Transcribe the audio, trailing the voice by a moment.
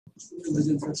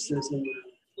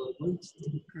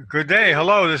Good day.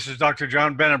 Hello, this is Dr.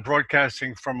 John Bennett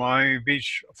broadcasting from Miami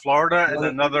Beach, Florida, and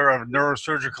another of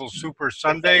Neurosurgical Super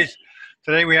Sundays.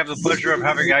 Today we have the pleasure of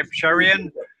having Iye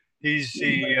Cherian. He's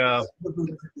the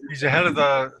head of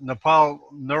the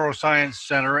Nepal Neuroscience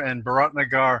Center in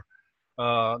Biratnagar,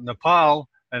 Nepal,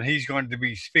 and he's going to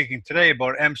be speaking today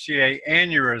about MCA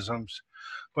aneurysms.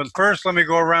 But first, let me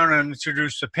go around and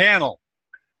introduce the panel.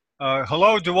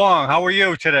 Hello, Duong. How are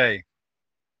you today?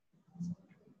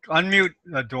 Unmute,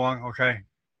 Duong. Okay.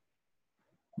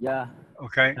 Yeah.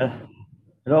 Okay.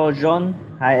 Hello,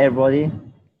 John. Hi, everybody.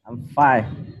 I'm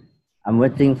fine. I'm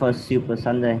waiting for Super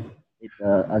Sunday. It's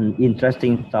an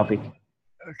interesting topic.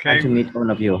 Okay. Nice to meet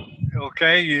all of you.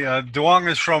 Okay. Duong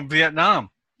is from Vietnam.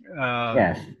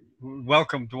 Yes.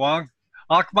 Welcome, Duong.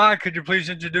 Ahmed, could you please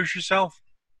introduce yourself?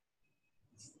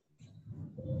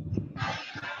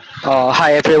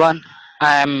 Hi everyone,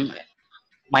 my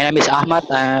name is Ahmed.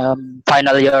 I'm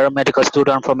final year medical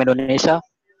student from Indonesia,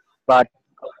 but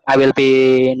I will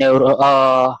be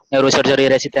neurosurgery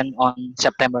resident on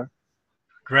September.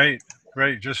 Great,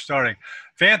 great, just starting.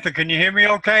 Vantha, can you hear me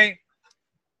okay?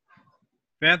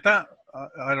 Vantha?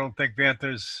 I don't think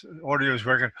Vantha's audio is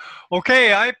working.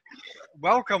 Okay,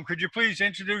 welcome. Could you please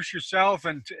introduce yourself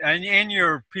and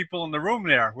your people in the room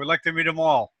there? We'd like to meet them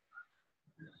all.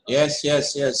 Yes.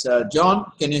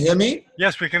 John, can you hear me?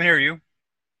 Yes, we can hear you.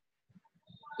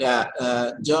 Yeah,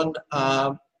 John,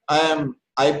 I am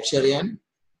Iye Cherian.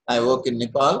 I work in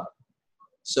Nepal.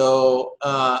 So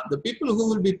the people who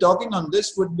will be talking on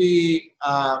this would be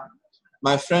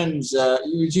my friends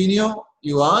Eugenio,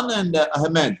 Yuan, and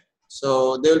Ahmed.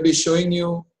 So they will be showing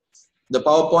you the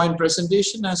PowerPoint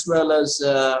presentation as well as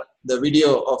the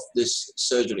video of this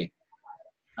surgery.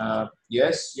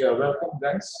 Yes, you're welcome,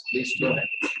 guys. Please go ahead.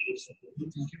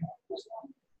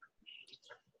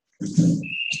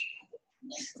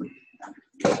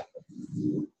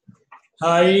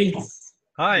 Hi.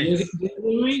 Hi. You hear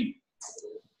me?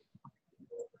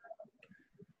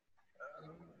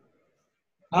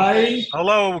 Hi.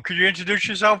 Hello. Could you introduce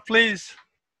yourself, please?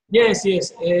 Yes.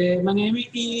 My name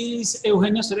is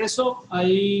Eugenio Cerezo.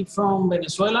 I'm from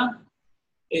Venezuela.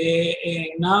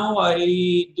 And now I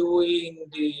doing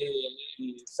the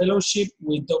fellowship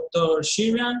with Dr.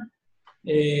 Cherian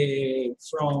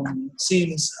from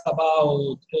since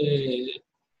about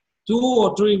 2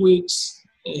 or 3 weeks.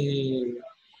 I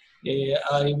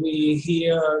will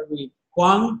here with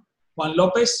Juan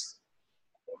Lopez.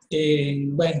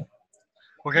 Bueno,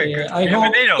 okay,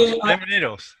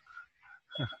 bienvenidos.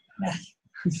 Yes.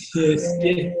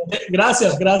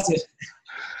 Gracias.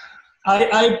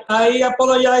 I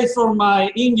apologize for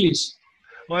my English.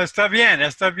 Well, está bien.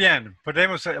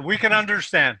 We can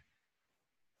understand.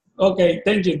 Okay,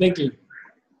 thank you.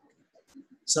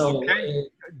 So, okay.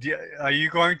 Are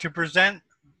you going to present?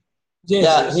 Yes.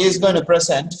 Yeah, he is going to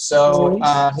present. So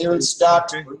he will start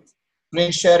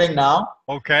screen sharing now.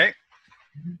 Okay.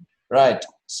 Right.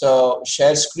 So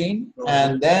share screen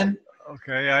and then.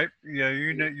 Okay.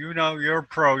 You know, you're a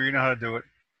pro. You know how to do it.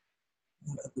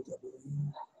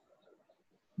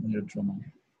 Yes.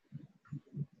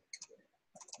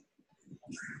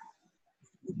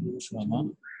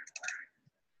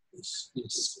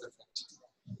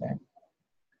 Okay.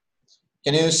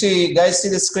 Can you see, guys, see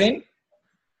the screen?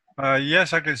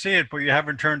 Yes, I can see it, but you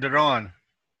haven't turned it on.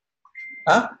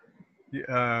 Huh?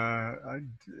 Yeah.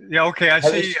 Okay, I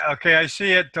see. Okay, I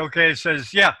see it. Okay, it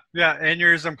says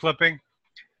aneurysm clipping.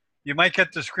 You might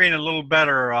get the screen a little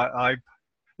better.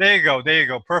 There you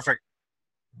go. Perfect.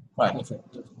 Right.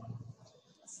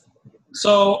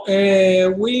 So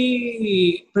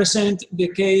we present the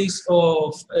case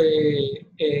of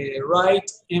right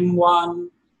M1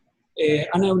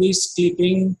 aneurysm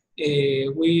clipping.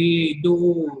 We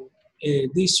do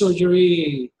this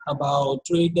surgery about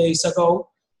 3 days ago.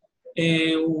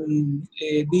 And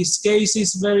this case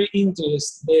is very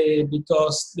interesting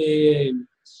because the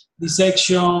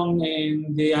dissection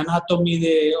and the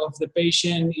anatomy of the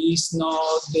patient is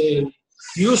not the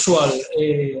usual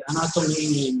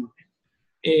anatomy.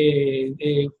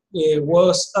 It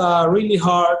was really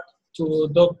hard to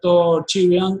Dr.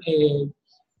 Cherian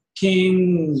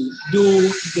can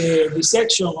do the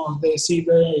dissection of the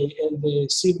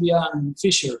Serbian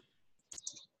fissure.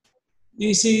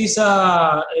 This is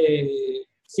a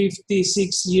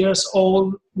 56 years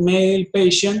old male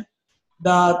patient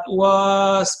that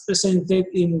was presented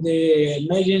in the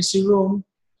emergency room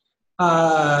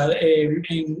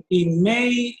in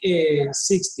May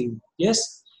 16,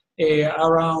 yes,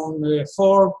 around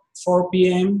 4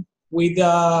 p.m. with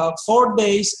 4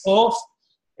 days of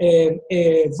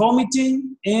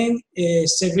vomiting, and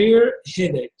severe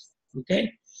headache.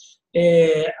 Okay.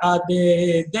 At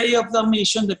the day of the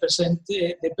admission, the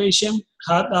patient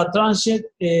had a transient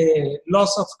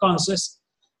loss of conscious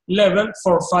level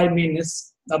for 5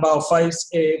 minutes, about 5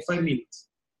 minutes.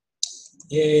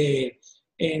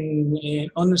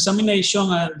 On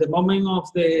examination, at the moment of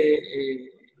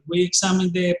we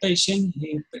examined the patient,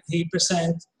 he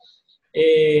present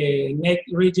neck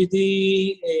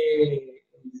rigidity,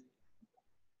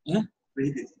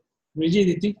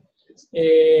 rigidity.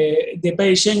 The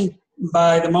patient,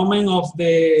 by the moment of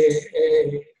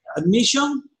the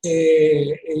admission,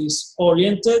 is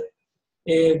oriented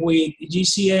with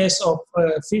GCS of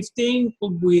 15,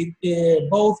 with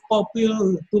both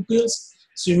pupils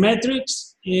symmetric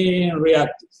and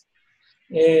reactive.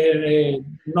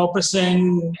 No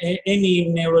present any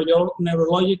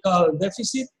neurological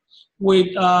deficit with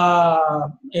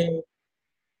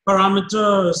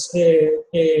parameters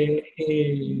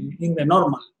in the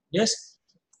normal. Yes.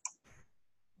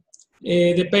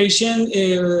 The patient,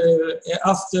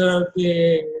 after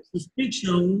the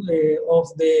suspicion of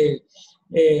the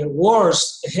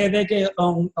worst headache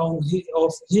of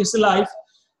his life,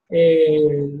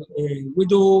 we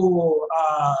do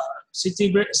a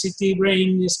CT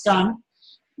brain scan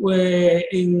where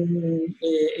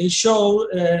it shows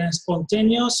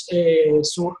spontaneous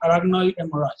subarachnoid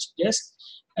hemorrhage. Yes.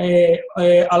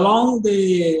 Along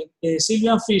the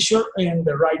Sylvian fissure on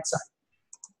the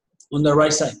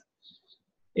right side.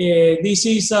 This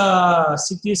is a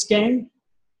CT scan.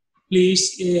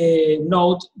 Please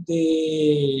note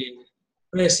the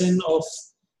presence of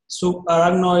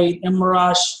subarachnoid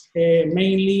hemorrhage,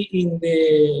 mainly in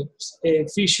the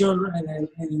fissure and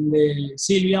in the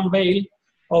Sylvian veil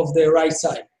of the right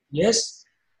side. Yes.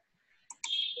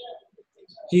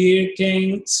 Here you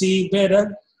can see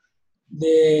better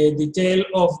the detail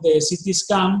of the CT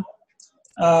scan.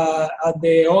 At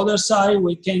the other side,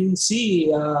 we can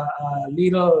see a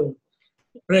little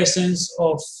presence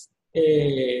of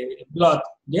blood.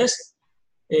 Yes,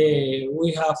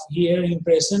 we have here in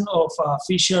presence of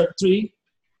fissure 3,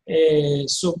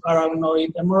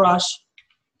 subarachnoid hemorrhage,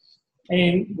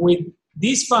 and with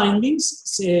these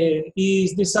findings,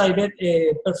 is decided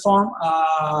perform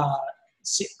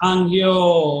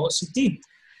angio CT.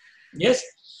 Yes.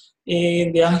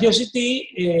 In the angio-CT,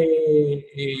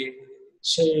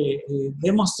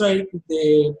 demonstrate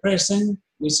the presence,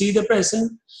 we see the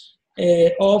presence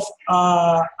of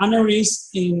aneurysm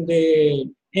in the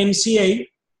MCA,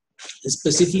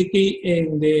 specifically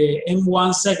in the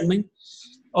M1 segment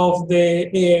of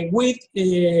the with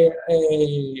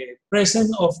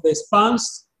presence of the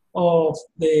spans of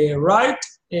the right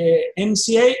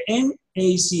MCA and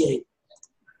ACA.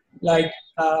 Like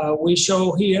we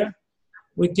show here,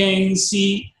 we can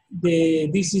see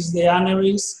this is the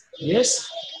aneurysm, yes,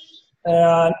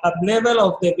 at level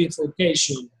of the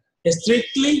bifurcation.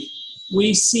 Strictly,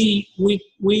 we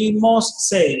must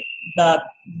say that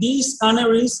this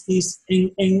aneurysm is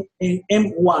in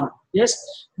M1, yes.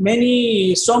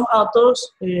 Some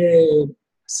authors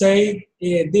say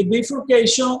the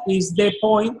bifurcation is the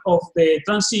point of the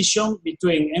transition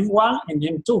between M1 and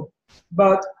M2,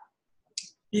 but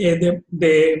the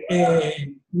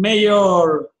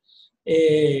major,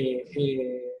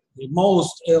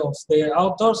 most of the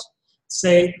authors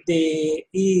say the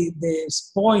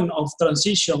point of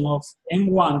transition of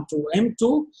M1 to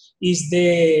M2 is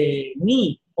the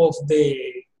knee of the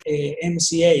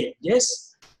MCA,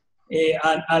 yes,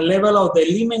 a level of the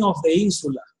ligament of the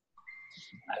insula.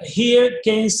 Here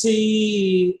can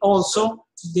see also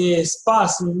the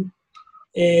spasm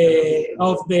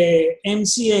of the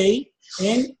MCA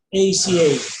and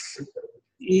ACA.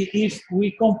 If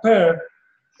we compare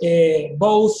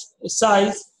both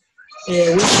sides, we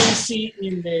can see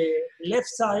in the left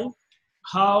side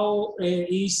how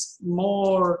is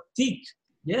more thick,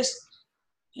 yes,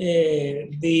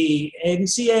 the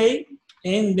MCA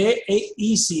and the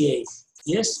ECA,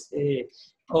 yes,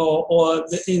 or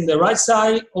in the right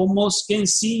side almost can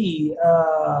see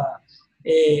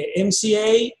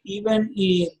MCA, even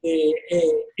in the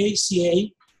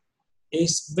ACA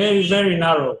is very, very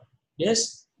narrow,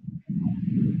 yes.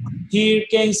 Here you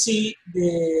can see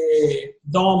the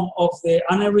dome of the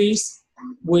aneurysm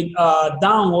with a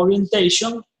down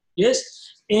orientation, yes,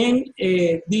 and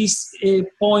this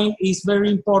point is very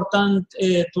important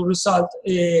to result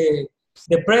the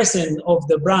presence of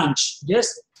the branch,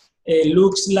 yes.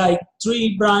 Looks like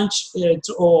 3 branch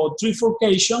or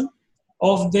trifurcation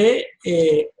of the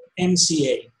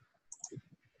MCA.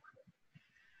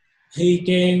 He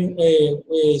can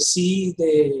see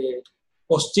the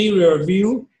posterior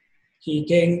view he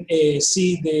can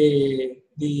see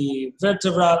the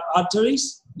vertebral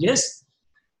arteries, yes.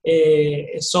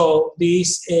 So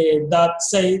this that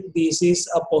say this is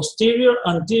a posterior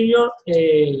anterior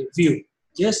view,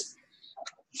 yes.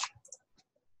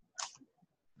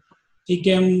 He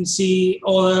can see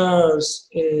other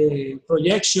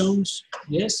projections,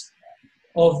 yes,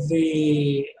 of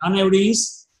the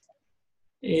aneurysm.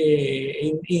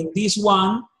 In this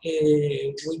one,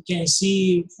 we can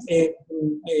see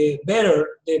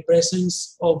better the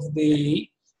presence of the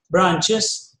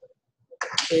branches.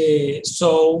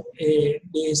 So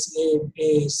this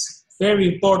is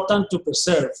very important to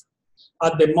preserve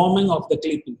at the moment of the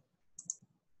clipping.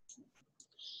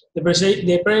 The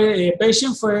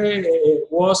patient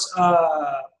was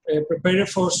prepared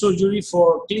for surgery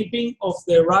for clipping of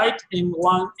the right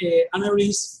M1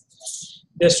 aneurysm.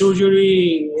 The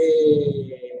surgery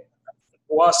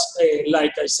was,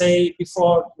 like I say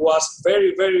before, was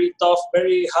very, very tough,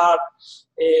 very hard,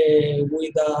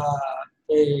 with a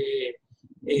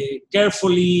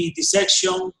carefully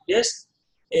dissection, yes.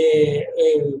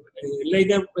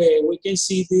 Later we can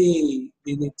see the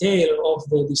detail of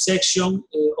the dissection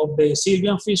of the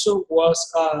sylvian fissure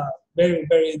was very,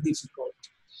 very difficult.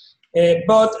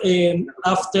 But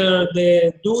after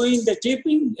doing the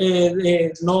clipping,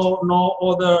 no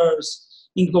other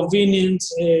inconvenience.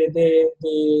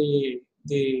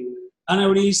 The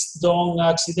aneurysm don't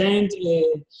accident,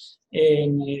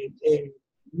 and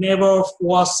never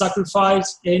was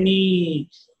sacrificed any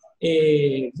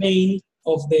vein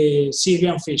of the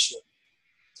sylvian fissure.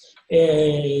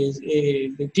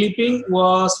 The clipping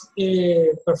was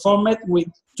performed with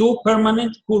 2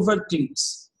 permanent curved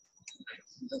clips.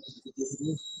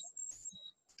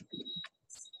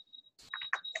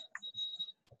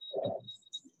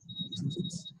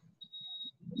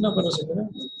 No, pero se puede.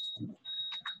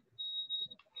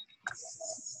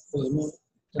 Podemos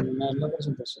terminar la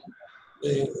presentación.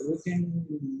 We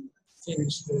can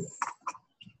finish the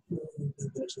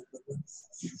presentation.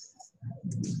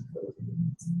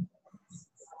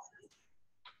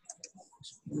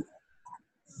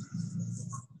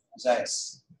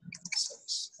 Nice.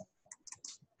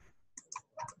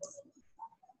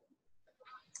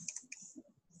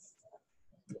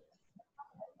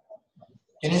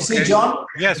 Can you see John?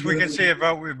 Yes, we can see it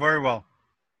very well.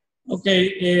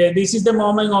 Okay, this is the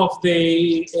moment of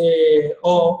the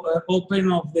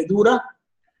open of the dura.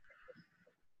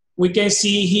 We can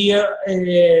see here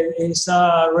is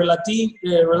a relative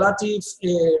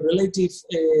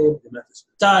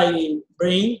tight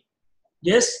brain.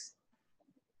 Yes.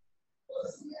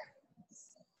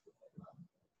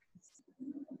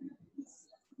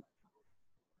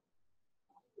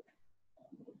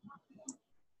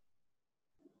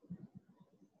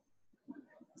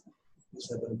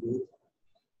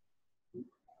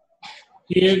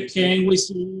 Here can we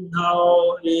see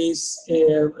how is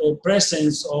a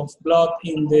presence of blood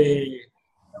in the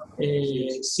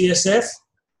CSF,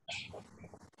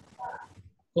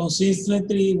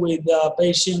 consistently with a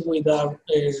patient with a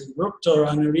rupture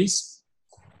aneurysm,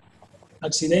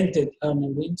 accidented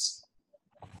aneurysm.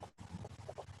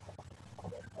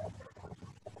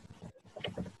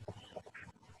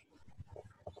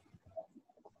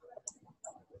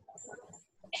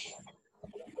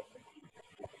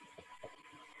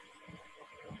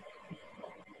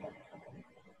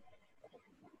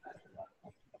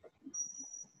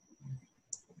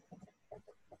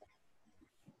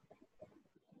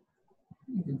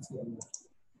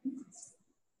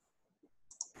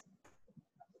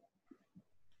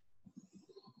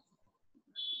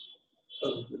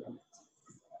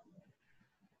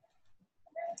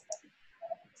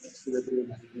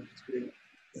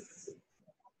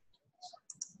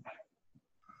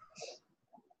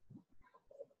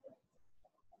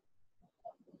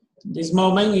 This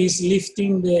moment is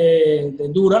lifting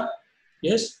the dura,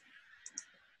 yes,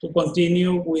 to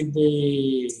continue with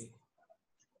the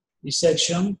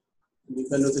dissection. You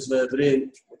can notice my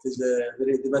brain, it is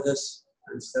very edematous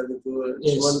and starting to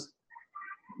swell.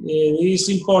 It is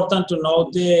important to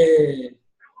note the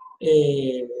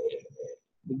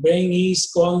brain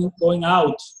is going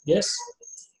out, yes.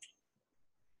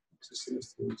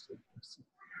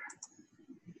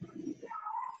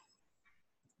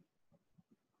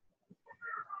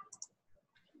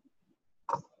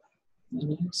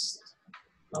 Next,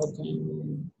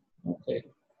 okay.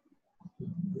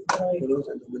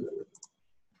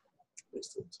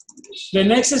 The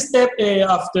next step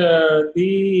after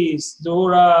this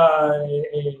dura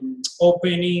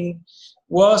opening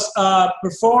was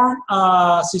perform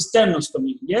a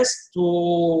cysternostomy, yes,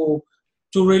 to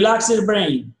relax the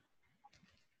brain.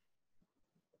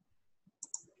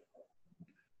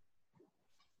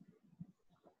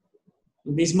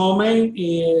 In this moment,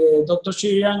 Dr.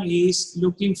 Cherian is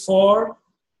looking for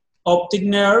optic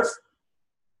nerve.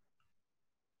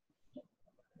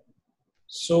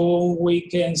 So we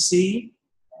can see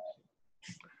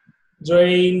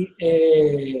drain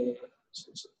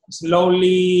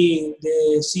slowly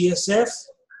the CSF.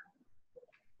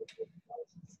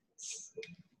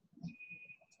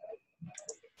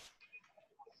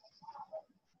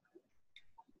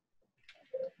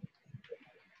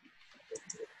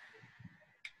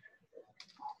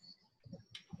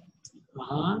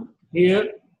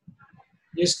 Here,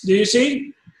 yes, do you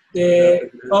see the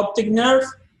optic nerve?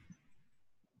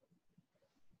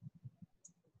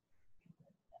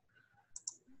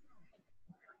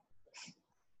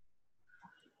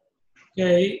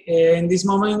 Okay, and this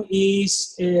moment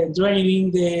is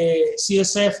draining the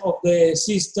CSF of the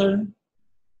cistern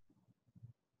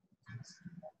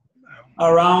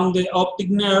around the optic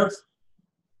nerve.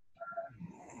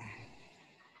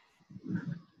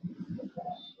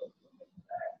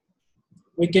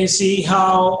 We can see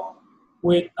how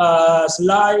with a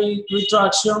slight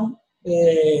retraction,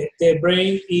 the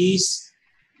brain is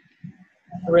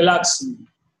relaxing.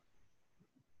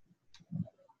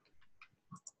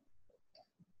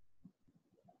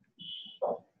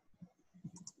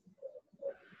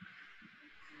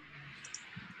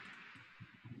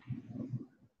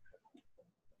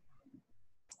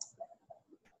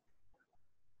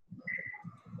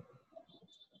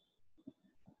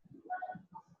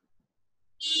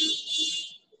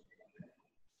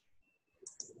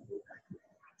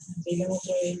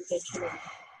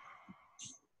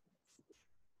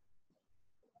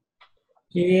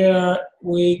 Here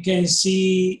we can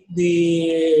see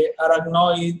the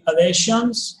arachnoid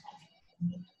adhesions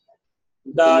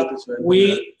that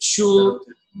we should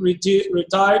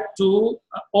retire to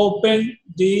open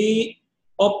the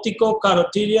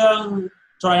optico-carotidian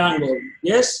triangle.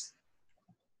 Yes?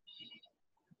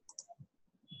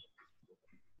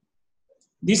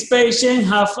 This patient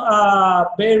have a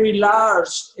very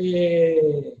large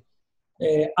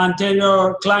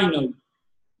anterior clinoid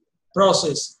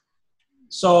process.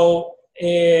 So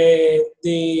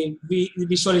the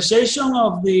visualization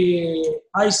of the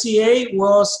ICA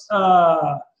was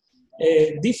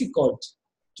difficult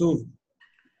too.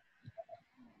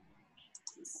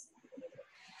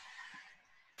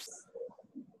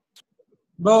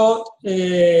 But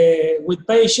with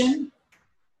patient,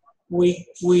 we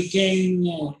can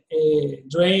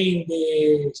drain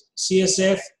the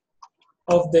CSF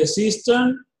of the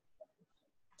cistern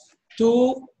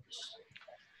to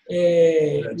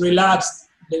relax,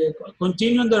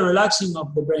 continue the relaxing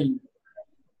of the brain.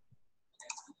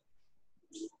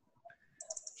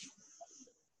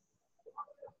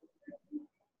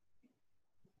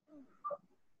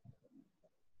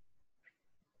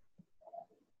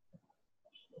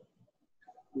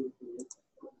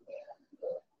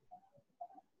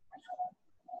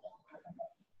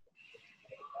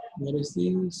 What is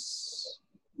this?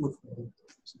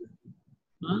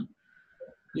 Huh?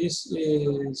 This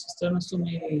is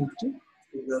sternostomy 2?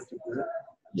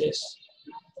 Yes.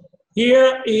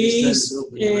 Here is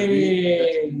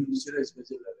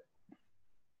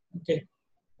okay.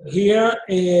 Here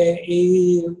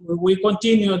we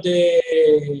continue the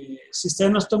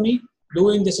cysternostomy,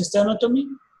 doing the cysternotomy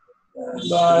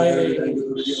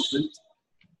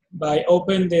by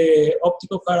open the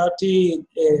optico-carotid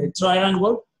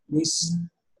triangle. This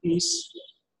is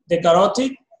the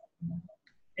carotid,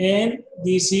 and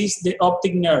this is the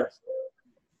optic nerve.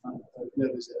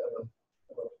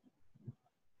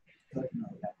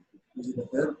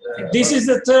 This is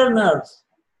the third nerve.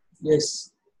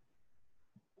 Yes.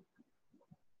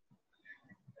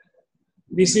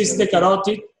 This is the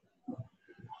carotid.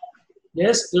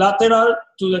 Yes, lateral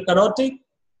to the carotid.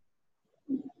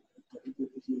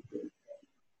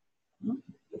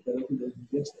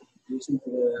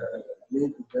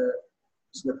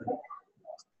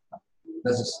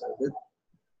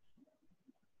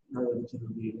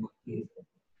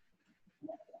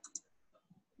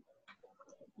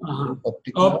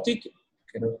 Optic,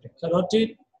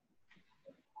 carotid.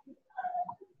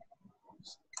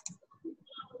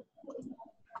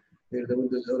 Here the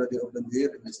window is already open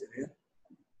here in this area.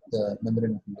 The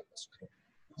membrane of the vascular.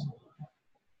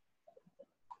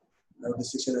 Now the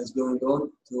section is going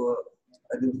on to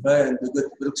identify and to get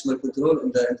proximal control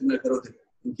in the internal carotid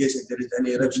in case if there is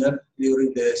any rupture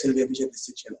during the sylvian fissure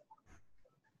dissection.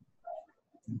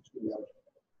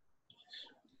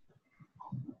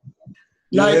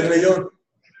 Like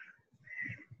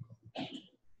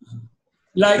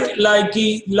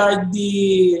the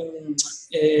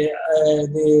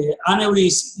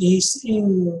aneurysm is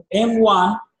in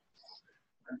M1,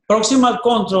 proximal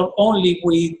control only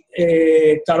with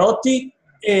carotid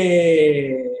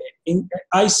in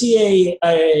ICA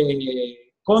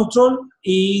control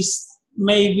is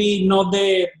maybe not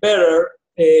the better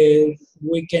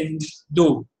we can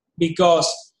do,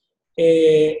 because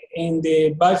in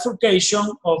the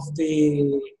bifurcation of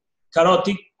the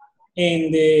carotid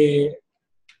and the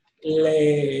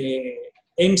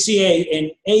MCA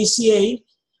and ACA,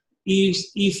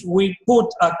 if we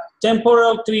put a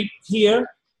temporal clip here,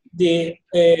 the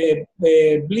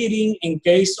bleeding in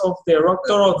case of the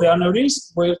rupture of the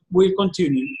aneurysm will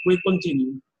continue.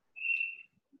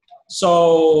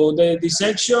 So the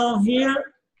dissection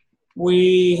here,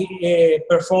 we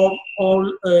perform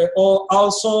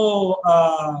also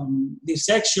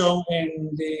dissection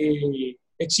and the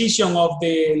excision of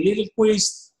the little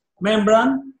quist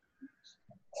membrane,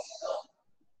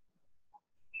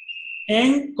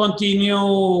 and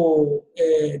continue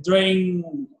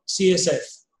drain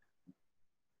CSF.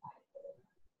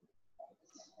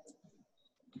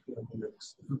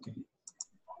 Okay.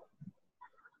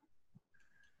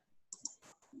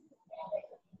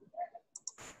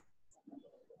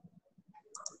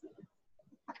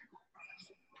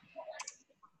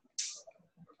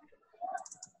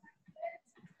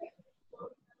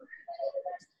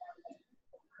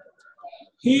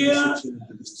 Here,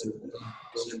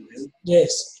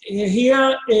 yes,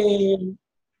 here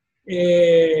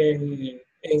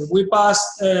we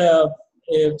passed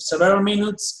several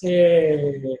minutes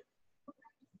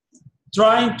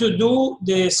trying to do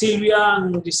the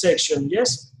Sylvian dissection,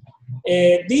 yes?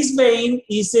 This vein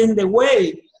is in the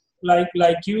way,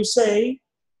 like you say,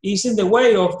 is in the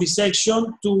way of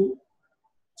dissection to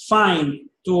follow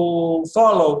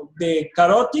the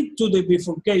carotid to the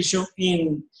bifurcation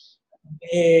in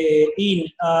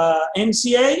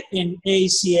MCA and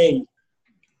ACA.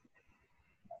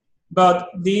 But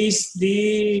this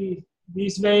vein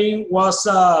was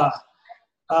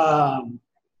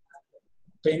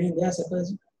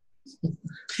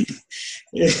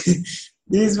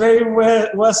this vein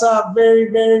was a very,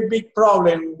 very big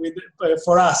problem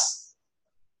for us.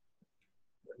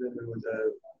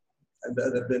 And the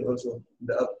other vein also,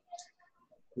 the up,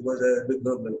 it was a big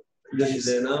problem. This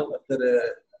is now after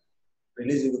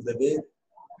releasing of the vein,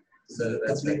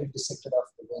 that's like dissected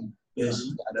off the vein. Yes,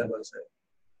 that was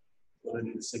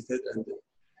already dissected and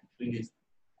released.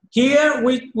 Here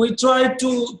we try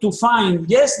to find,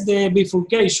 yes, the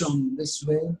bifurcation. This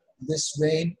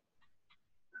vein.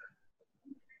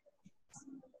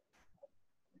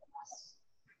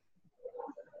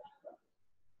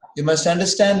 You must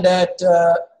understand that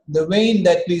the vein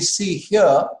that we see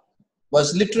here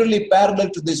was literally parallel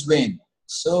to this vein.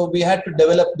 So we had to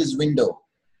develop this window.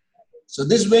 So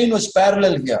this vein was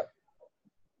parallel here.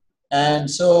 And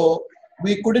so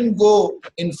we couldn't go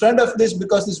in front of this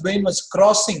because this vein was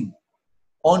crossing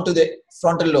onto the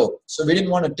frontal lobe. So we didn't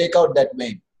want to take out that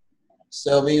vein.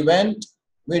 So we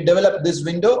developed this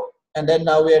window, and then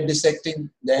now we are dissecting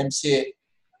the MCA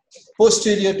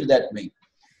posterior to that vein.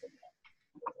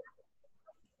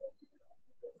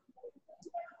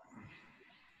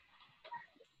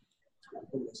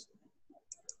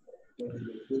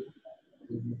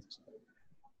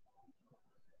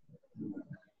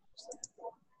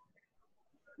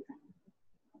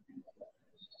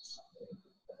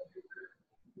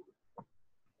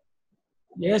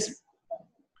 Yes,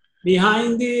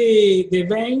 behind the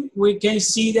vein, we can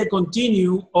see the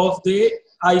continue of the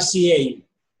ICA.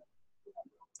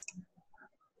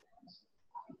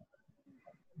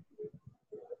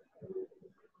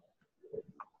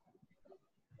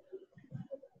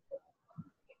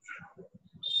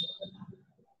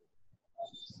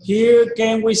 Here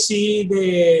can we see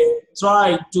the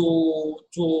try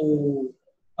to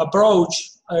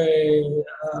approach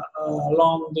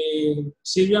along the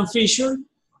Sylvian fissure,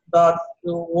 but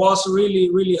it was really,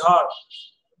 really hard.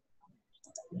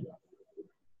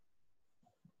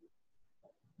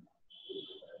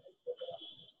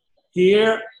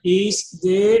 Here is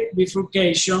the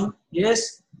bifurcation,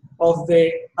 yes, of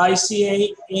the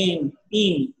ICA in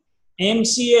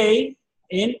MCA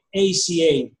and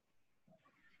ACA.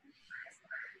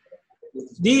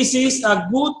 This is a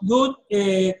good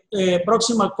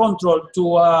proximal control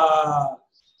to a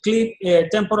clip,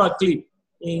 temporal clip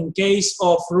in case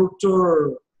of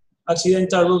rupture,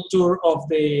 accidental rupture of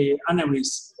the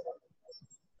aneurysm.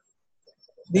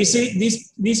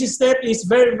 This step is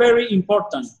very, very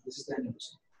important.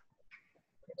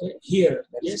 Okay, here,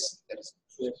 yes.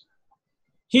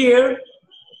 Here,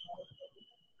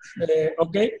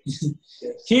 okay.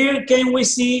 Here can we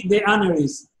see the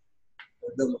aneurysm.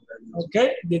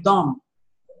 Okay, the dome.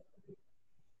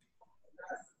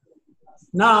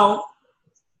 Now,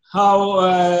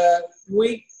 how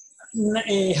we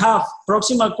have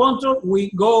proximal control,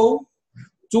 we go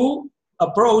to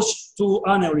approach to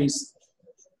aneurysm.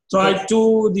 Try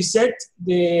to dissect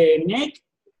the neck,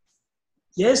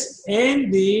 yes,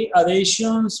 and the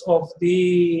adhesions of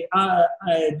the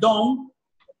dome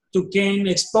to can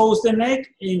expose the neck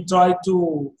and try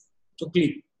to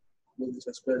clip.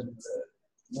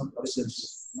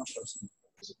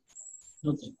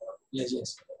 Okay. Yes,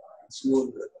 yes.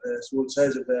 Small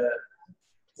size of the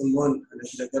one and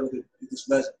the carotid it is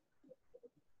spasm.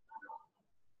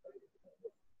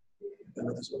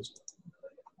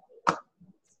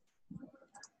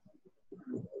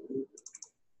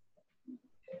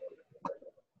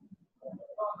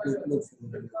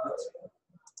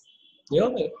 The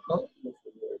other. Oh.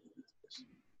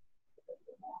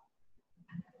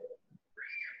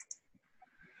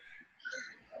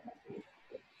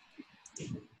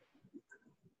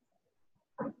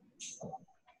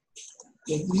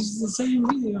 This is the same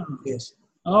video? Yes.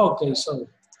 Oh, okay, sorry.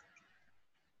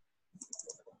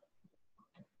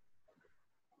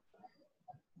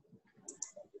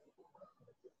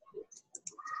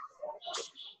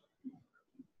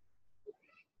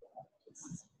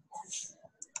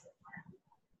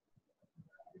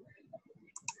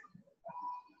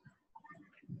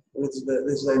 This is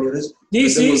the aneurysm.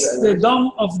 This is the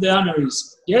dome of the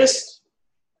aneurysm. Yes?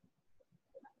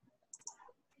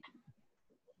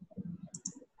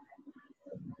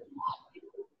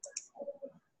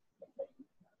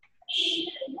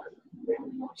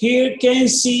 Here can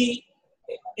see,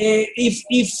 if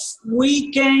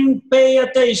we can pay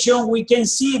attention, we can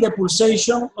see the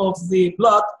pulsation of the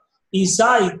blood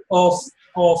inside of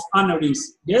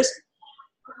aneurysm. Yes?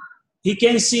 He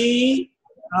can see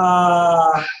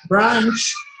a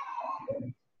branch,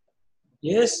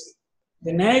 yes,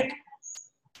 the neck.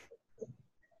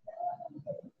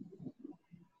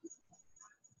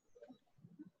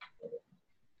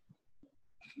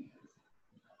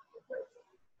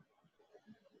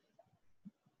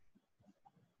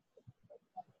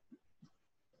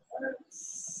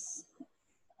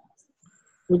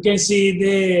 We can see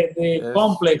the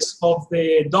complex of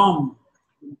the dome.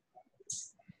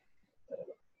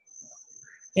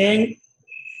 And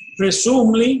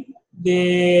presumably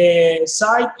the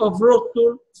site of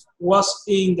rupture was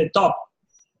in the top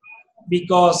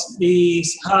because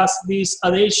this has these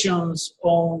adhesions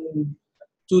on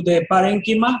to the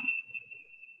parenchyma.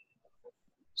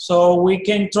 So we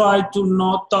can try to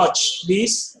not touch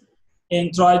this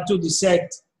and try to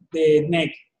dissect the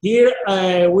neck. Here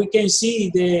we can see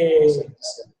the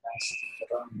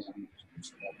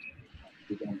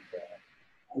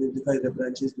identify the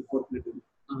branches before clipping.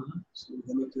 So we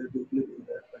cannot do clipping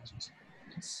the branches.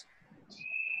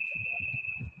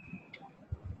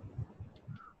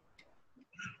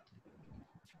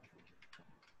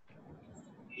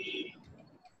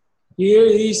 Here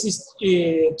is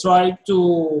try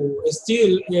to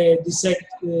still dissect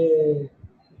the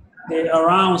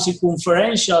around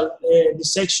circumferential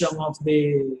dissection of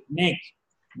the neck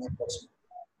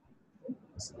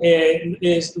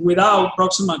is without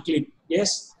proximal clip.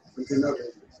 Yes.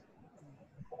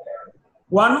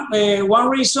 One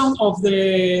reason of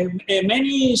the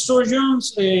many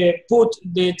surgeons put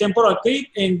the temporal clip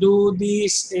and do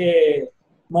this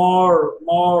more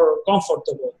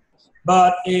comfortable.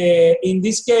 But in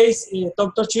this case,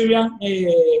 Dr. Cherian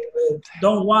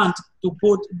don't want to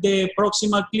put the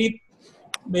proximal clip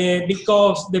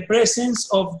because the presence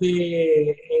of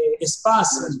the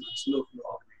spasm,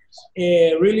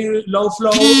 really low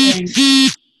flow, and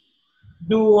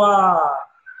do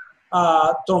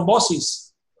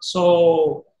thrombosis.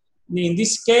 So in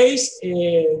this case,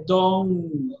 we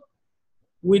don't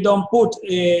put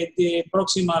the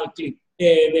proximal clip,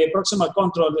 the proximal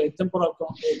control, the temporal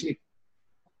clip.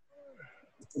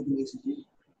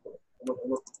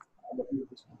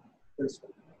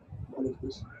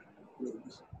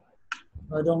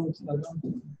 I don't.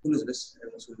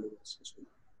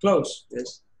 Close.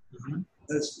 Yes.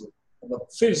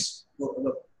 First.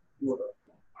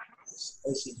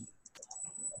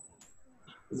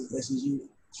 ICG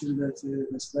shows that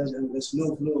the splash and the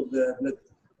slow flow of the blood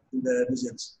in the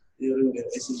regions during the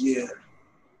ICG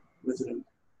withdrawal.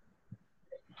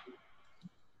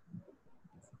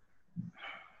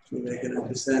 So they can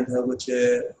understand how much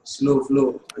slow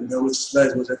flow and how much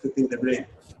splash was affecting the brain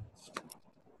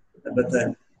at that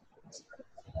time.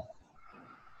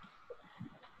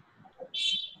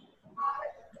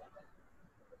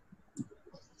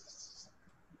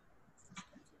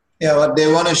 Yeah, what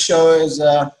they want to show is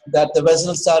that the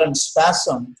vessels are in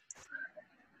spasm,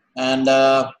 and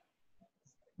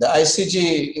the ICG,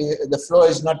 the flow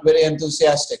is not very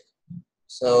enthusiastic.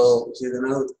 So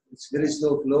now it's very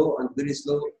slow flow and very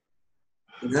slow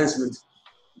enhancement,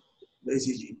 the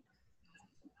ICG.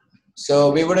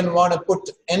 So we wouldn't want to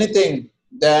put anything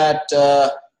that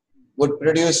would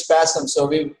produce spasm. So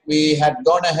we had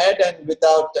gone ahead and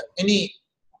without any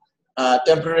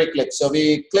temporary clip. So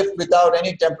we clipped without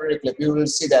any temporary clip. You will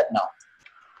see that now.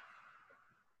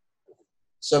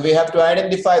 So we have to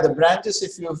identify the branches.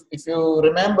 If you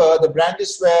remember, the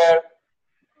branches were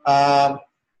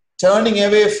turning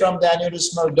away from the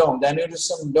aneurysmal dome. The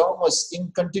aneurysmal dome was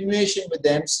in continuation with the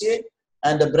MCA,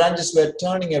 and the branches were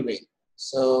turning away.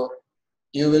 So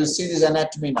you will see this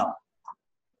anatomy now.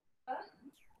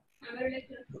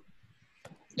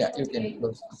 Yeah, you can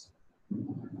close this.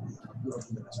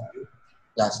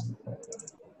 Last.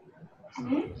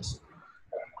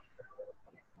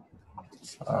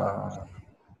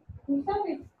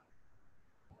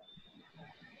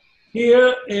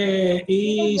 Here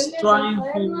is trying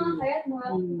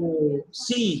to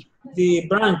see the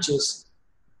branches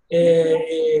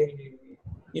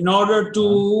in order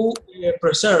to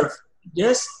preserve,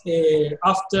 yes,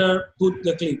 after put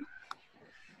the clip.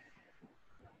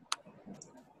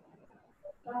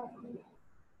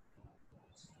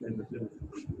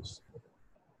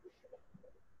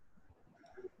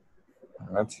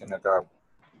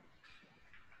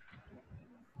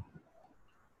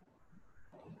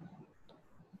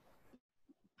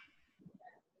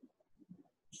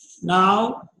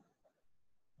 Now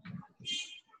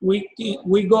we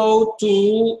go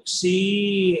to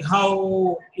see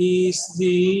how is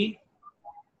the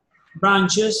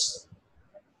branches.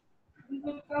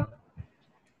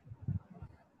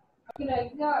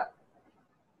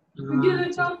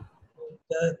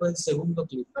 Después el segundo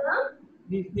clip.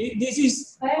 This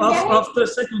is after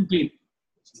second clip.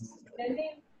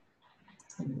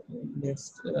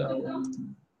 Yes,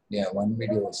 Yeah, one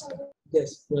video is left.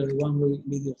 yes, one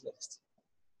video left.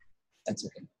 That's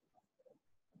okay.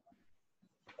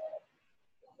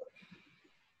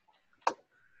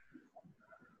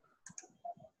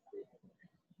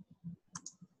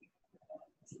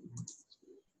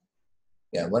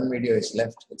 Yeah, one video is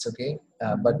left. It's okay.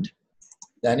 But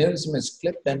the aneurysm is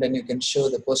clipped, and then you can show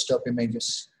the post-op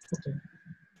images. Okay.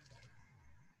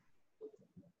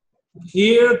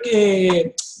 Here,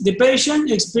 the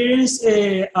patient experienced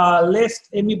a left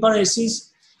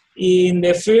hemiparesis in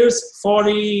the first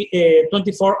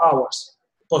 24 hours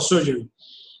post-surgery.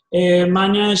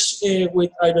 Managed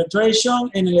with hydration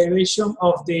and elevation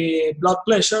of the blood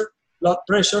pressure,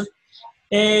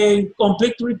 and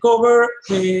complete recover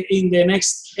in the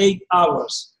next 8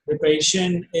 hours. The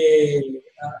patient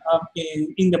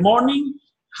in the morning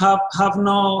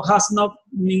has no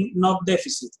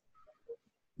deficit.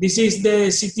 This is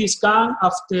the CT scan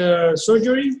after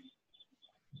surgery.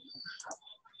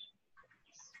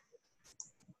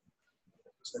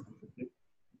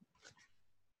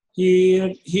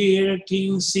 Here you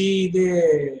can see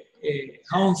the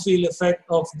home field effect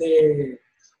of the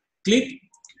clip.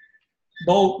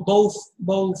 Both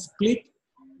clip.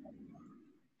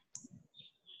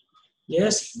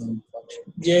 Yes,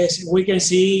 yes, we can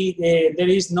see there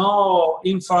is no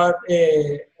infarct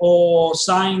or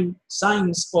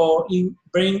signs for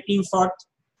brain infarct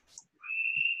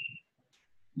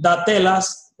that tell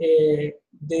us the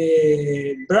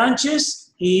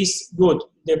branches is good.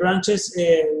 The branches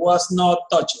was not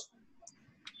touched.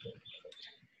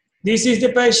 This is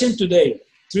the patient today.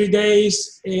 3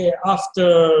 days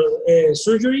after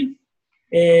surgery,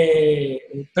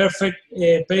 perfect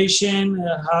patient,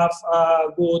 have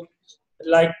a good,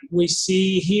 like we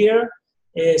see here,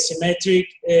 symmetric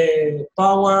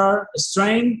power,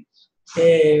 strength,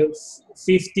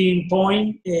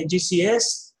 15-point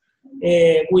GCS,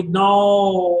 with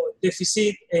no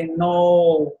deficit and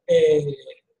no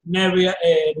nerve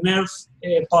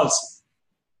pulse.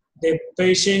 The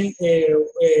patient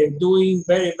doing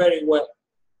very, very well.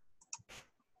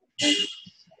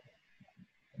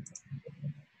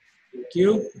 Thank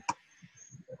you.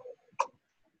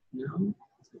 Now you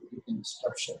can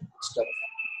stop. Stop.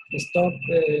 Stop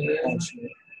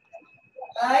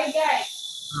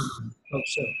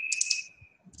sure.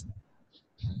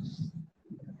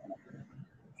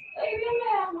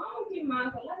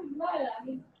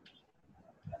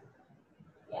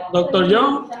 Dr.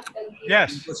 John?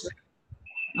 Yes.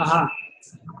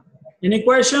 Any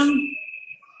question?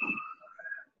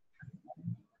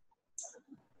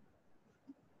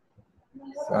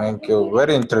 Thank you.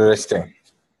 Very interesting.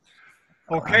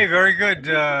 Okay, very good.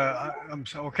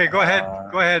 Okay, go ahead.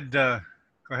 Go ahead. Go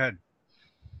ahead.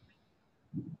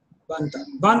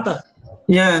 Banta.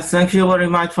 Yes, thank you very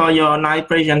much for your nice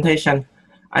presentation.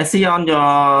 I see on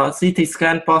your CT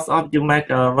scan post-op you make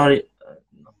a very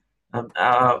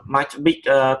much big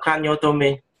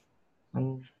craniotomy.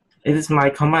 And it is my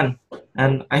comment.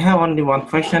 And I have only one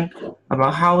question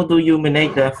about how do you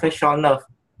manage the facial nerve?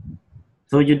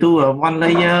 So you do a 1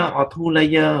 layer or 2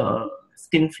 layer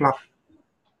skin flap?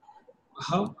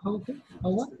 How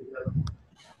what?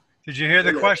 Did you hear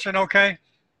the question okay?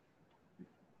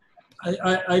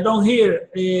 I don't hear.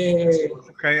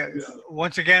 Okay,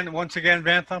 once again,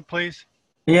 Vantha, please.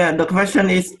 Yeah, the question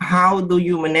is how do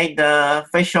you manage the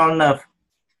facial nerve?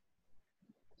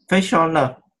 Facial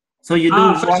nerve. So you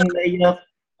do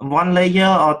one layer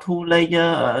or 2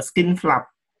 layer skin flap?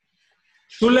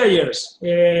 2 layers.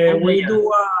 We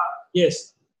do,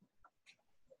 yes.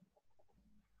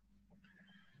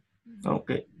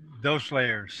 Okay. Those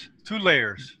layers, 2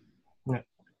 layers. Yeah.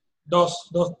 Dos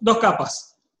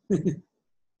capas.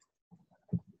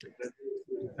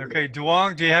 Okay,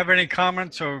 Duong, do you have any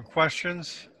comments or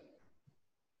questions?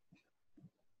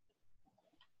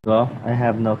 No, I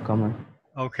have no comment.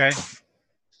 Okay.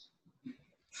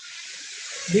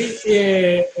 We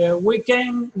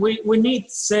need to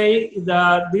say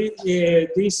that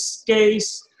this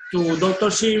case to Dr.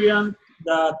 Cherian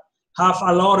that have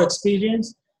a lot of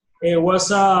experience was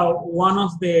one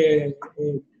of the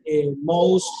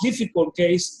most difficult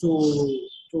case to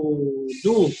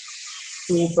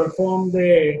perform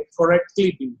the correct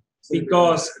clipping,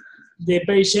 because the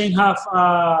patient have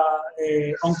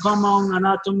uncommon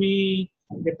anatomy,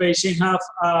 the patient have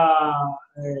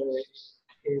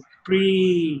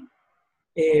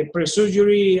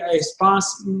pre-surgery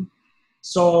spasm.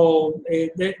 So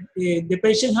the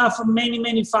patient have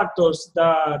many factors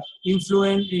that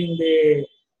influence in the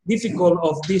difficult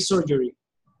of this surgery.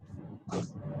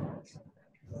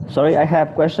 Sorry, I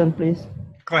have question, please.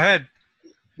 Go ahead.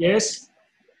 Yes.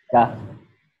 Yeah.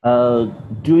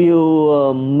 Do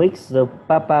you mix the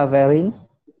papaverine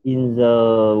in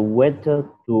the water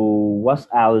to wash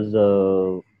out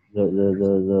the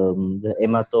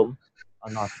hematome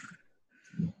or not?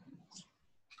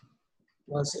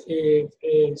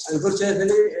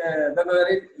 Unfortunately,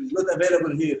 papaverine is not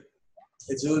available here.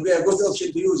 It will be a good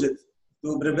option to use it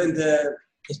to prevent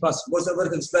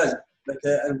post-operative spasm. But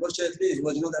unfortunately, it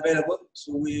was not available,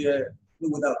 so we do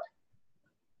without.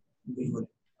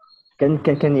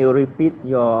 Can you repeat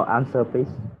your answer,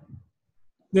 please?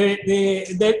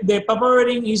 The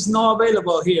papaverine is not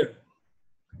available here,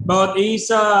 but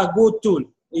it's a good tool.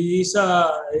 It is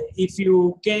if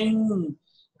you can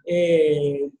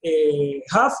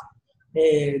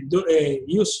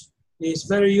use, it's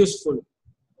very useful.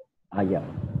 Yeah.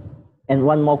 And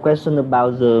one more question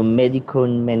about the medical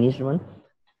management.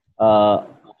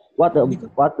 What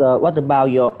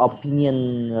about your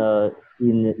opinion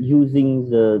in using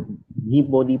the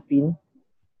nimodipine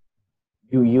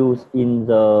you use in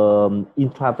the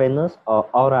intravenous or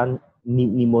oral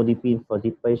nimodipine for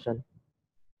the patient?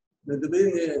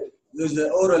 Nimodipine use the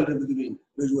oral nimodipine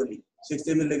usually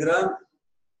 60 milligram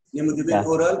nimodipine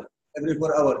oral every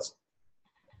 4 hours,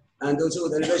 and also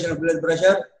with elevation of blood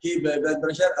pressure, keep blood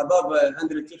pressure above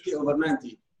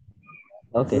 150/90.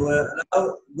 Okay. To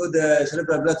allow good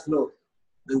cerebral blood flow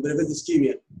and prevent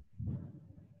ischemia.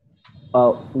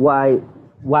 Why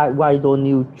don't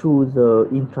you choose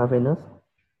intravenous?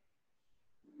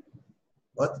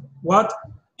 What?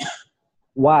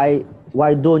 Why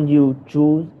don't you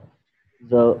choose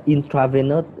the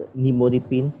intravenous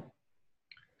nimodipine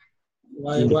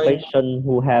in the patient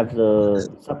who have the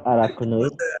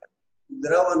subarachnoid?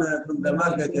 There one from the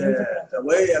market a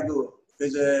way ago,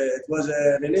 because it was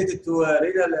related to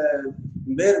renal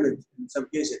impairment in some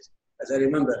cases, as I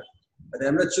remember, but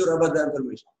I'm not sure about the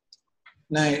information.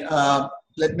 Now,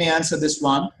 let me answer this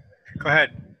one. Go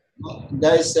ahead.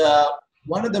 Guys,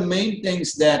 one of the main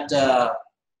things that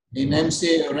in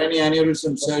MCA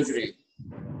Aneuryms surgery,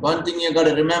 one thing you got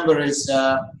to remember is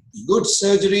good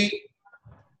surgery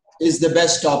is the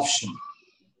best option.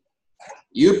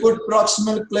 You put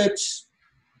proximal clips,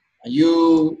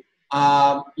 you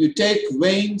take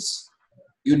veins,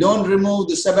 you don't remove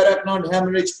the subarachnoid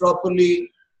hemorrhage properly,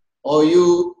 or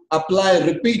you apply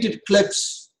repeated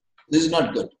clips. This is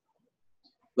not good.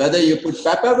 Whether you put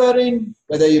papaverine,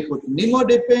 whether you put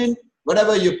nimodipine,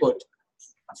 whatever you put.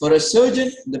 For a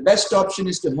surgeon, the best option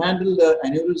is to handle the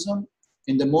aneurysm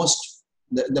in the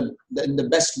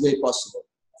best way possible.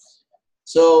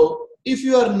 So if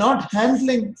you are not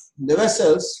handling the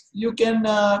vessels, you can,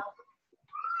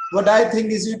 what I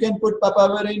think is you can put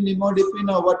papaverine, nimodipine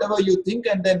or whatever you think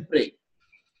and then pray.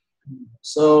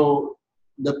 So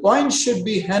the point should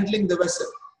be handling the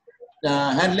vessel,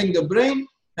 handling the brain,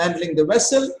 handling the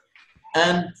vessel.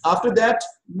 And after that,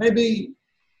 maybe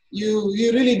you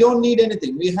really don't need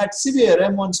anything. We had severe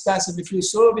M1 spasm. If you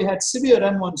saw, we had severe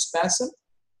M1 spasm.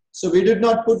 So we did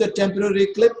not put a temporary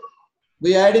clip.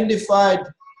 We identified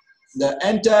the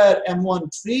entire M1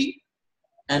 tree.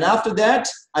 And after that,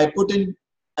 I put in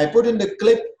the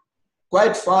clip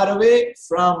quite far away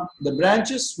from the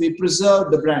branches. We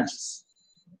preserved the branches.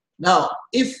 Now,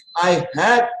 if I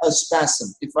had a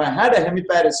spasm, if I had a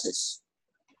hemiparesis,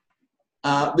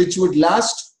 which would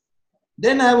last,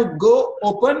 then I would go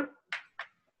open,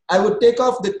 I would take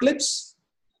off the clips,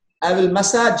 I will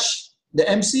massage the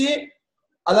MCA,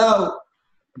 allow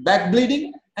back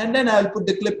bleeding, and then I'll put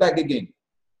the clip back again.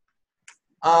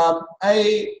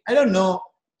 I don't know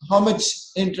how much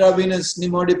intravenous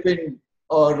nimodipine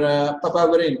or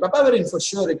papaverine. Papaverine for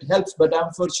sure it helps, but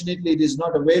unfortunately it is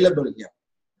not available here.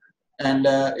 And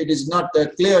it is not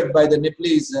cleared by the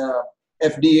Nepalese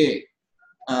FDA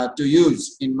to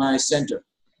use in my center,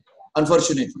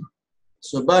 unfortunately.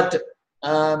 So, but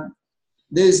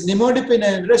this nimodipine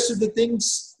and rest of the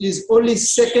things is only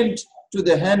second to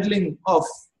the handling of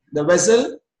the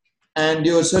vessel and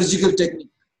your surgical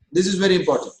technique. This is very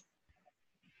important.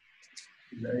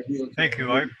 Thank you,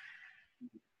 Ibe.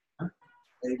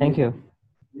 Thank you.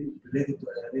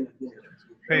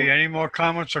 Hey, any more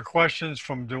comments or questions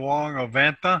from Duong or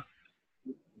Vanta?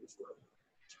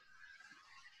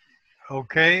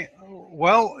 Okay.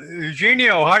 Well,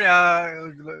 Eugenio,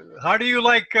 how do you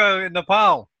like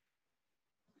Nepal?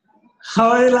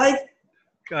 How I like?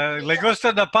 Le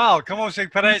gusta Nepal? ¿Cómo se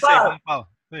parece Nepal?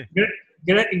 Sí.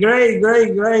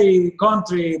 Great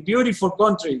country, beautiful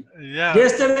country. Yeah.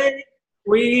 Yesterday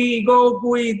we go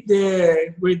with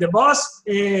the bus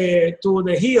to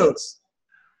the hills.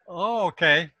 Oh,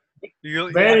 okay.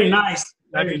 Very nice.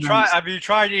 Have you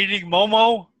tried eating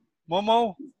momo?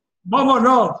 Momo? Momo,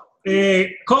 no.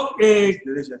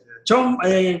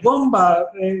 Gomba.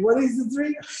 What is the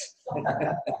tree?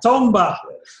 Tomba.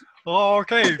 Oh,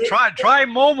 okay. Try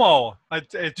momo.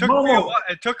 It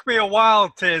took me a while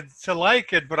to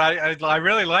like it, but I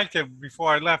really liked it before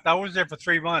I left. I was there for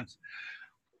 3 months.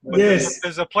 But yes.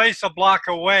 There's a place a block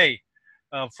away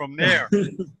from there.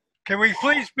 Can we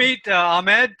please meet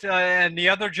Ahmed and the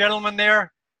other gentleman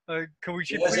there? Can we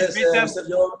please meet them? Mr.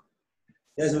 John.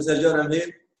 Yes, Mr. John, I'm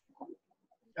here.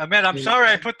 Ahmed, I'm sorry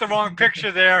I put the wrong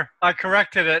picture there. I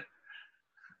corrected it.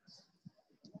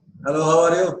 Hello, how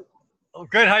are you? Oh,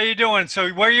 good. How you doing? So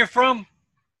where are you from?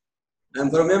 I'm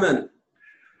from Yemen.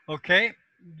 Okay.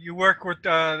 You work with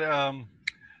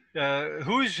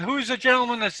who's the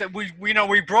gentleman that said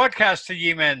we broadcast to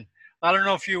Yemen? I don't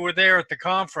know if you were there at the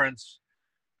conference.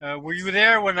 Were you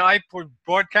there when I was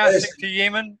broadcasting to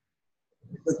Yemen?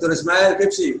 Dr. Ismail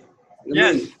Kipsi.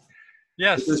 Yes.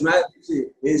 Yes. Dr. Ismail Kipsi.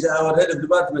 He's our head of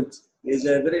department. He's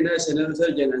a very nice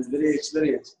neurosurgeon and very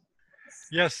experienced.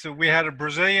 Yes, so we had a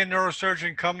Brazilian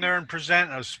neurosurgeon come there and present,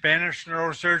 a Spanish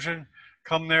neurosurgeon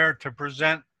come there to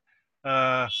present.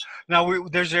 Now,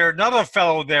 there's another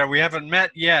fellow there we haven't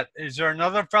met yet. Is there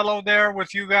another fellow there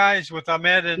with you guys, with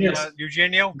Ahmed and yes.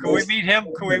 Eugenio? Can we meet him?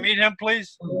 Can we meet him,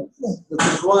 please?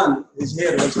 Dr. Juan is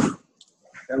here also.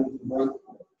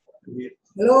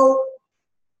 Hello.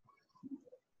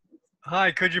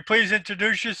 Hi, could you please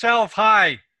introduce yourself?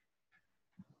 Hi.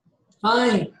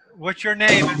 Hi, What's your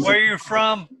name and where are you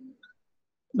from?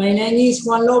 my name is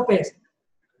Juan Lopez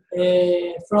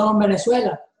from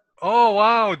Venezuela. Oh,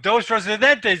 wow. Dos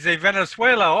residentes de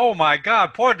Venezuela. Oh, my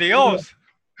God. Por Dios.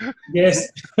 Yes.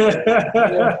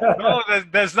 No,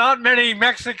 there's not many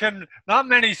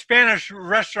Spanish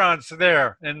restaurants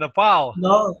there in Nepal.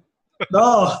 No.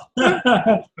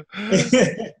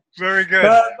 Very good.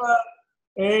 But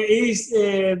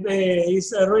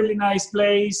it's a really nice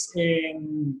place.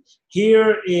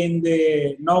 Here in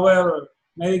the Nobel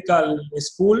Medical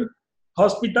School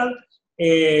Hospital,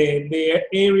 the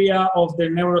area of the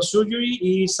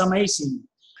neurosurgery is amazing.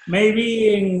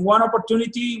 Maybe in one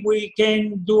opportunity we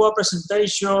can do a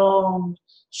presentation,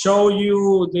 show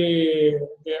you the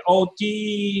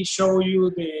OT, show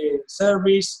you the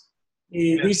service.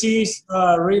 This is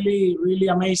really, really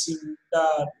amazing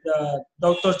that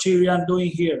Dr. Cherian doing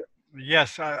here.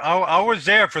 Yes, I was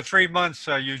there for 3 months,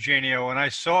 Eugenio, and I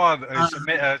saw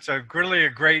it's really a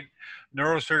great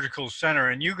neurosurgical center,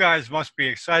 and you guys must be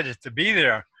excited to be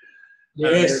there.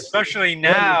 Yes. Especially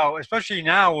now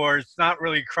where it's not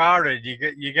really crowded.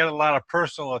 You get a lot of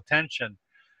personal attention,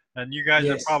 and you guys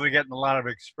are probably getting a lot of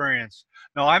experience.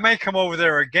 Now, I may come over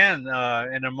there again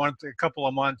in a couple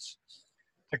of months,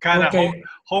 to kind of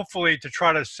hopefully to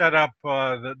try to set up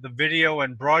the video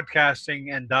and broadcasting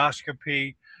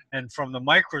endoscopy and from the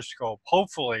microscope,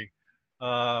 hopefully.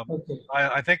 Okay.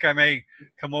 I think I may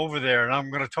come over there, and I'm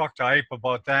going to talk to Ipe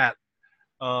about that.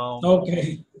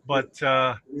 Okay. But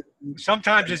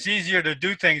sometimes it's easier to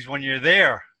do things when you're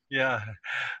there. Yeah,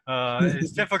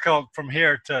 it's difficult from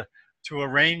here to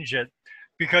arrange it,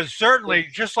 because certainly,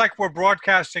 just like we're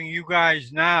broadcasting you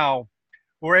guys now,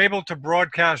 we're able to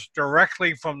broadcast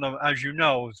directly from the, as you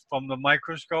know, from the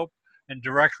microscope and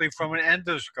directly from an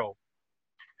endoscope.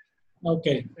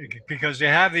 Okay. Because they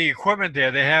have the equipment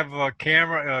there. They have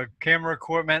camera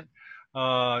equipment.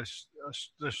 The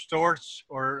Storts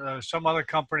or some other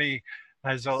company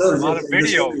has a lot of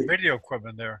video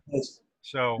equipment there.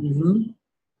 So,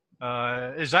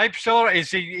 is Ipe still? Is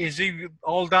he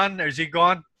all done? Is he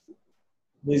gone?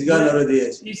 He's gone already.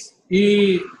 Yes.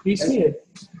 He's here.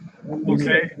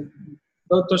 Okay.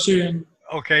 Dr. Cherian.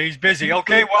 Okay, he's busy.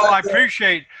 Okay, well, I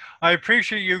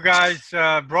appreciate you guys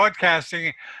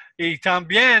broadcasting. Y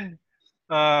también,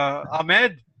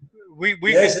 Ahmed, we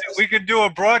can do a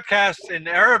broadcast in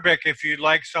Arabic if you'd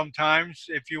like sometimes.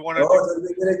 If you want to, that'll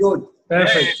be very good.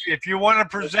 Perfect. if you want to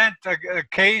present a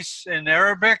case in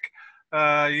Arabic,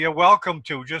 you're welcome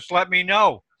to. Just let me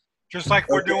know. Just like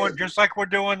we're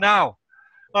doing now.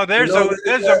 Oh, there's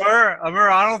Amir. Amir,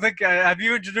 I don't think. Have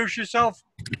you introduced yourself?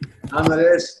 Amir,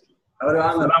 yes.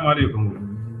 Assalamu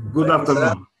alaikum. Good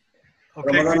afternoon.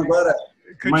 Okay.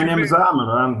 My name is Amir,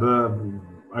 and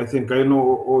I think I know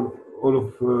all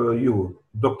of you.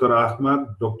 Dr.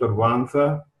 Ahmed, Dr.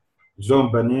 Wantha,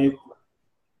 John Bennett,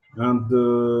 and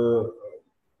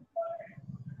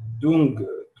Duong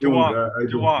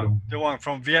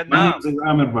from Vietnam. My name is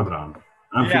Amir Badran.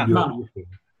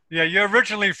 Yeah, you're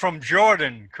originally from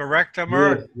Jordan, correct,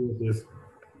 Amir? Yes.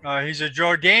 He's a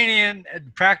Jordanian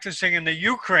practicing in the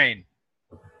Ukraine.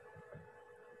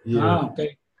 Yeah. Ah,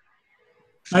 okay.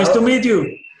 Nice to meet you.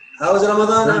 How was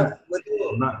Ramadan with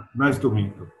you? Nice to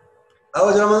meet you. How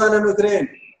was Ramadan in Ukraine?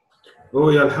 Oh,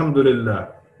 yeah,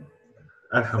 Alhamdulillah.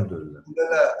 Alhamdulillah.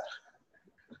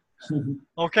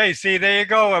 Okay, see, there you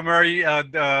go, Amir.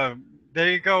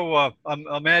 There you go,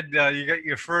 Ahmed. You got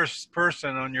your first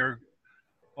person on your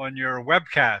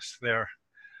webcast there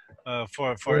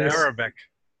for yes. Arabic.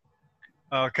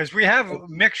 Because we have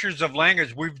mixtures of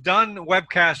language. We've done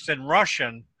webcasts in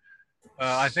Russian.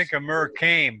 I think Amir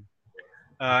came.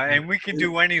 And we can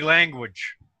do any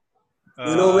language.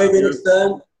 Maybe next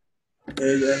time,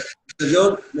 Mr.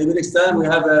 John, maybe next time we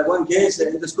have one case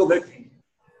endoscopic,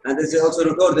 and it's also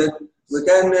recorded. We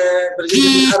can present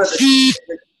it in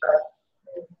Arabic.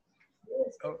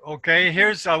 Okay,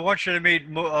 I want you to meet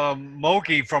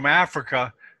Mogi from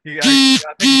Africa. I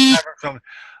think he's from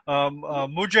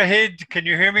Mujahid. Can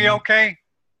you hear me okay?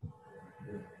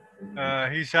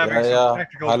 He's having some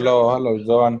technical. Hello,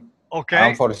 John. Okay.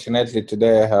 Unfortunately,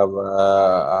 today I have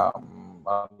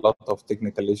a lot of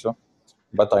technical issues,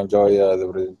 but I enjoy the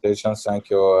presentation. Thank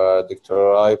you, Dr.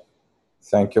 Ipe.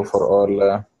 Thank you for all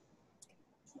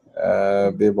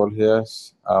people here.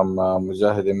 I'm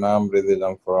Mujahid Imam,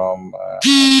 resident from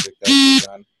Africa,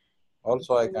 Sudan.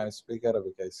 Also, I can speak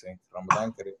Arabic, I think, from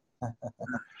Ramadan.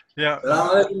 Yeah.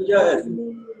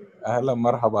 Hello,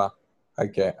 marhaba.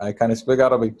 Okay, I can speak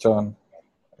Arabic, John.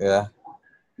 Yeah.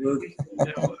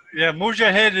 Yeah,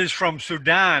 Mujahid is from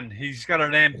Sudan. He's got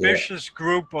an ambitious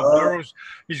group of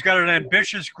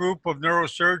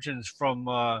neurosurgeons from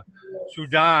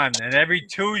Sudan, and every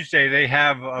Tuesday they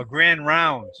have grand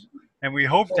rounds, and we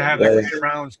hope to have the grand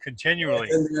rounds continually.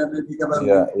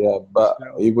 Yeah, but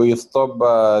we stop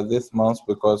this month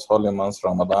because holy month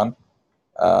Ramadan.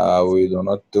 We do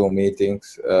not do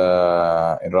meetings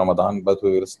in Ramadan, but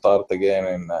we will start again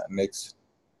in next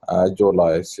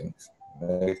July, I think.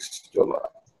 Next July.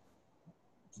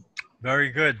 Very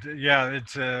good. Yeah,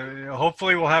 it's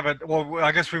hopefully we'll have it. Well,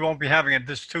 I guess we won't be having it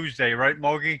this Tuesday, right,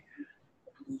 Mogi?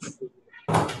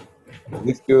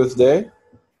 This Tuesday?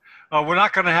 We're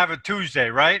not going to have it Tuesday,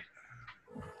 right?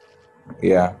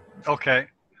 Yeah. Okay.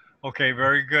 Okay.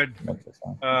 Very good.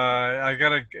 I got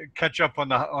to catch up on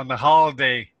the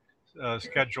holiday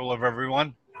schedule of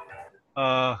everyone.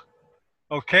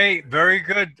 Okay, very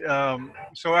good.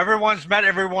 So everyone's met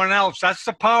everyone else. That's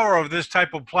the power of this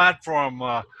type of platform.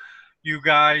 You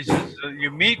guys,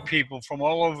 you meet people from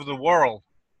all over the world,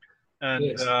 and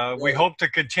yes. We hope to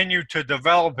continue to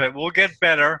develop it. We'll get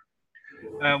better.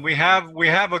 We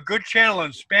have a good channel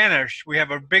in Spanish. We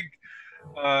have a big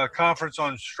conference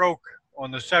on stroke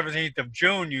on the 17th of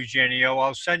June, Eugenio.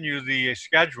 I'll send you the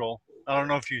schedule. I don't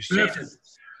know if you've seen it.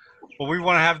 But we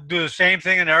want to do the same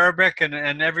thing in Arabic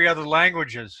and every other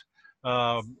languages.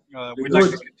 We'd like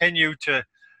to continue to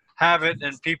have it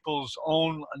in people's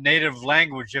own native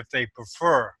language if they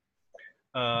prefer.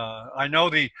 I know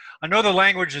the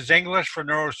language is English for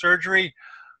neurosurgery,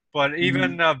 but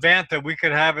even Vantha, we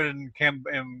could have it in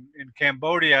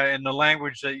Cambodia in the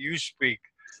language that you speak.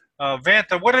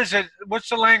 Vantha, what is it? What's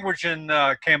the language in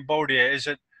Cambodia? Is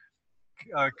it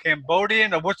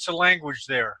Cambodian, or what's the language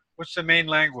there? What's the main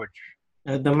language?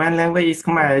 The main language is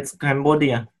Khmer. It's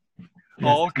Cambodia. Yes.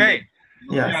 Oh, okay.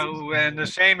 Yes. Yeah, and the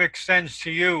same extends to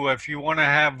you if you want to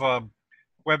have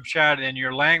web chat in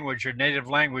your language, your native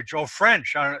language, or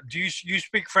French. Do you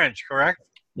speak French, correct?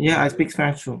 Yeah, I speak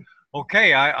French too.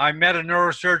 Okay, I met a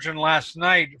neurosurgeon last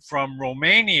night from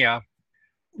Romania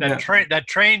that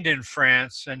trained in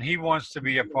France, and he wants to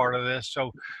be a part of this.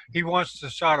 So he wants to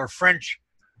start a French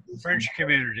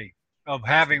community of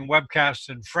having webcasts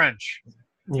in French.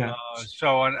 Yeah.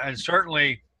 And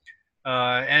certainly,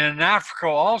 and in Africa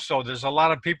also, there's a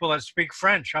lot of people that speak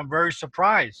French. I'm very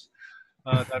surprised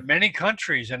that many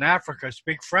countries in Africa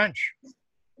speak French.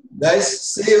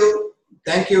 Guys, see you.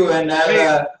 Thank you, and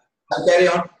I'll carry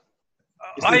on.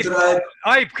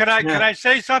 Ipe, can I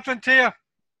say something to you?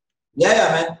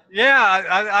 Yeah, man. Yeah,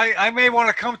 I may want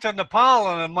to come to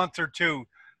Nepal in a month or two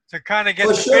to kind of get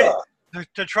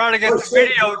to try to get the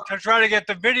video to try to get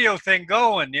the video thing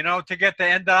going. You know, to get the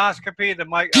endoscopy, the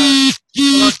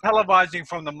televising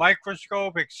from the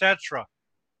microscope, etc.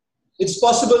 It's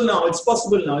possible now. It's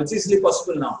possible now. It's easily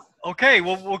possible now. Okay,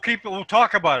 we'll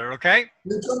talk about it. Okay.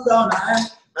 We'll come down.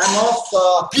 I'm off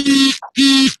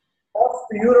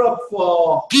Europe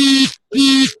for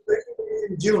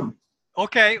in June.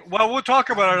 Okay, well, we'll talk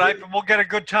about it, Ipe, and we'll get a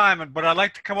good time. But I'd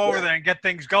like to come over there and get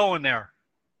things going there.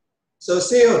 So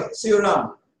see you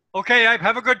around. Okay, Ipe,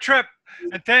 have a good trip,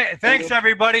 and thanks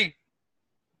everybody.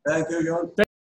 Thank you, John.